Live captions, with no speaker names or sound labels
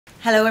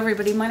Hello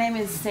everybody, my name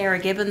is Sarah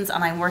Gibbons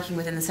and I'm working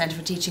within the Centre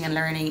for Teaching and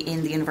Learning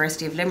in the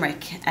University of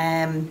Limerick.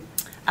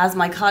 As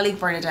my colleague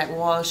Bernadette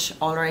Walsh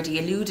already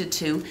alluded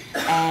to,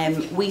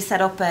 we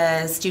set up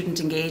a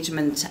student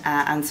engagement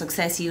and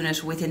success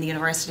unit within the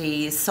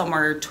university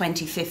summer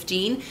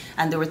 2015,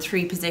 and there were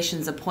 3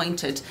 positions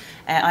appointed.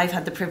 I've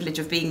had the privilege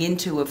of being in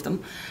 2 of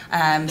them.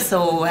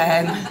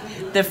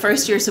 The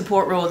first year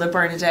support role that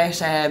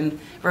Bernadette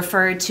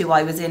referred to,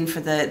 I was in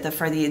for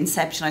the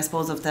inception, I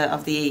suppose, of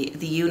the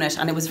unit,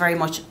 and it was very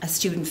much a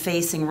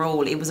student-facing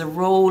role. It was a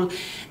role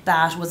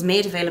that was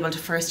made available to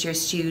first year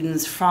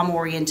students from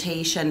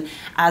orientation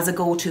as a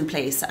go-to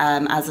place,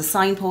 as a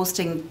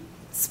signposting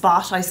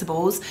spot, I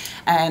suppose,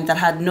 that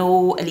had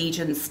no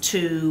allegiance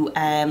to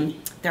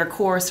their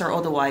course or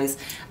otherwise.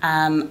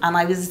 And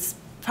I was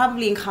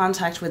probably in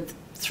contact with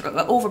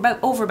over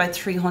about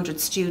 300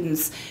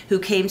 students who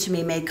came to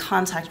me, made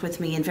contact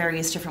with me in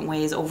various different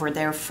ways over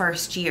their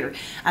first year,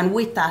 and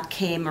with that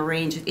came a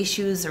range of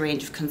issues, a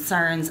range of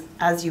concerns,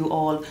 as you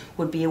all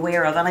would be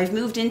aware of. And I've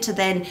moved into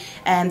then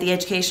the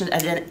education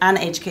and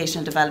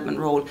educational development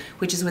role,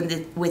 which is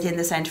within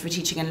the Centre for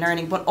Teaching and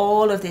Learning, but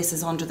all of this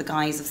is under the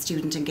guise of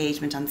student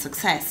engagement and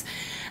success.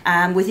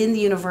 Within the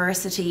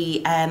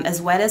university,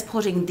 as well as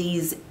putting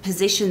these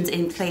positions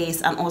in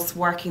place and us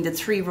working the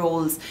 3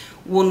 roles,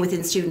 one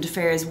within student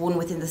affairs, one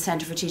within the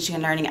Centre for Teaching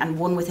and Learning and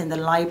one within the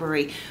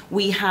library,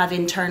 we have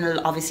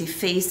internal, obviously,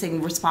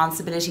 facing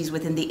responsibilities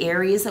within the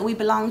areas that we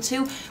belong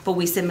to, but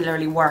we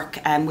similarly work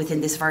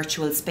within this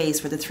virtual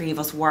space where the 3 of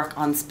us work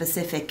on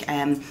specific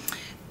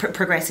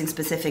progressing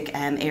specific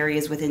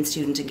areas within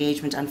student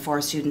engagement and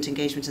for student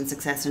engagement and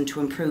success, and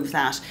to improve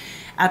that.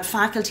 At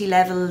faculty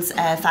levels,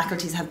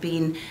 faculties have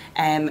been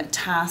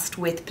tasked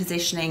with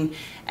positioning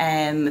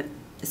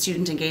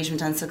student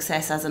engagement and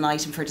success as an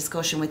item for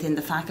discussion within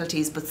the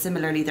faculties, but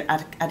similarly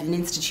at an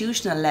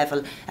institutional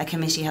level a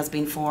committee has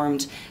been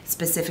formed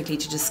specifically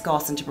to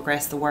discuss and to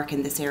progress the work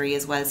in this area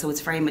as well. So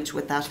it's very much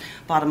with that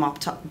bottom up,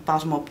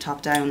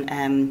 top down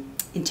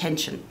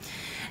intention.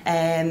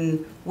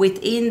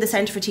 Within the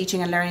Centre for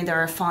Teaching and Learning there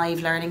are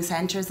 5 learning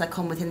centres that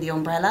come within the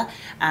umbrella,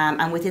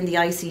 and within the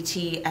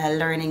ICT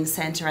Learning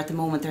Centre at the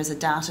moment there's a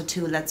data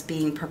tool that's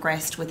being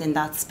progressed within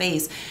that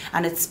space,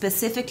 and it's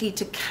specifically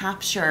to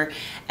capture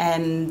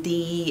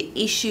the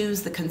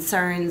issues, the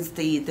concerns,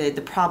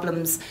 the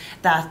problems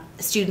that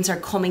students are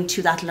coming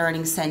to that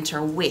learning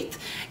centre with,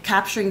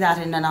 capturing that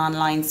in an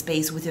online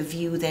space with a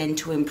view then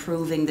to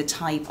improving the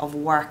type of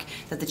work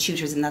that the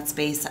tutors in that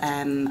space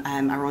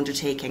are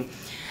undertaking.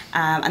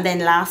 And then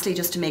lastly,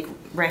 just to make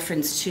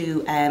reference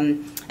to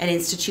an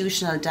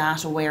institutional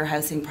data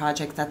warehousing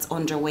project that's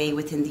underway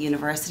within the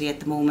university at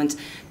the moment,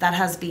 that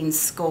has been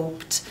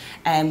scoped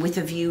with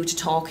a view to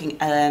talking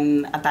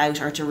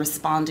about or to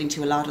responding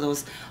to a lot of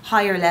those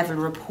higher level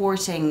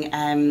reporting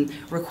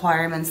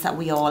requirements that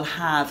we all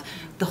have.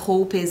 The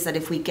hope is that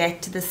if we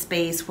get to the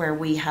space where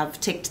we have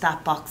ticked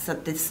that box,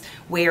 that this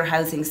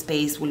warehousing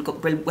space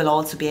will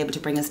also be able to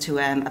bring us to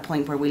a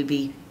point where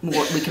we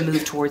can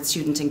move towards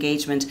student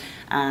engagement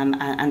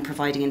and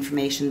providing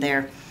information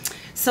there.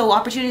 So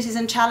opportunities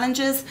and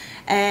challenges,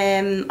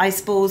 I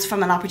suppose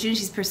from an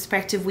opportunities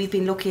perspective, we've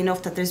been lucky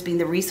enough that there's been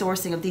the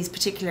resourcing of these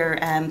particular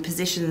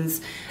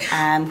positions,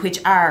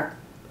 which are,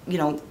 you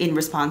know, in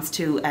response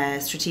to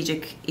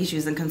strategic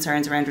issues and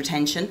concerns around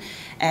retention.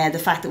 The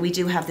fact that we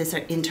do have this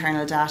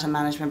internal data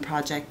management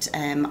project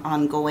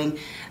ongoing,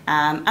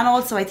 and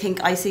also I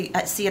think I see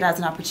it as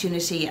an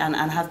opportunity and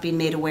have been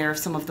made aware of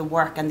some of the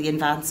work and the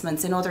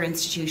advancements in other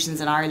institutions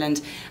in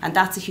Ireland, and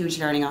that's a huge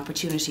learning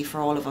opportunity for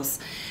all of us.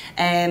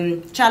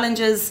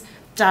 Challenges: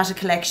 data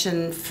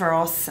collection for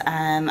us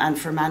and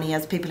for many,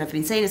 as people have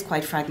been saying, is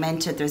quite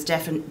fragmented. There's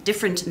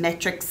different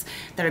metrics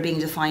that are being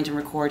defined and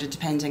recorded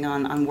depending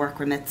on work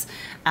remits,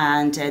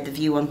 and the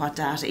view on what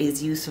data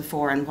is useful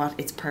for and what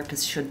its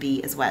purpose should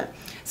be as well.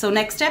 So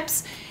next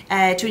steps: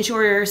 to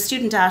ensure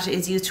student data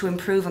is used to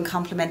improve and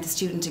complement the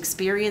student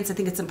experience. I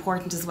think it's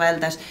important as well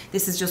that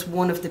this is just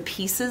one of the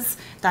pieces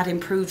that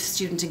improves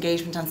student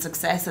engagement and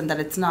success, and that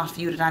it's not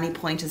viewed at any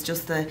point as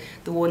just the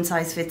one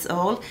size fits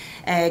all.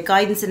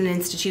 Guidance in an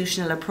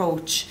institutional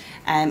approach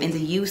in the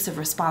use of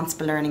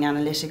responsible learning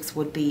analytics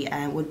would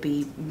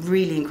be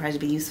really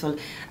incredibly useful,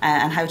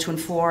 and how to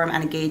inform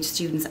and engage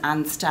students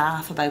and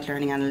staff about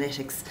learning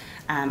analytics,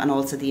 and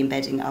also the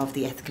embedding of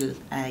the ethical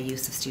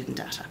use of student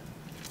data.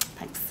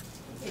 Thanks.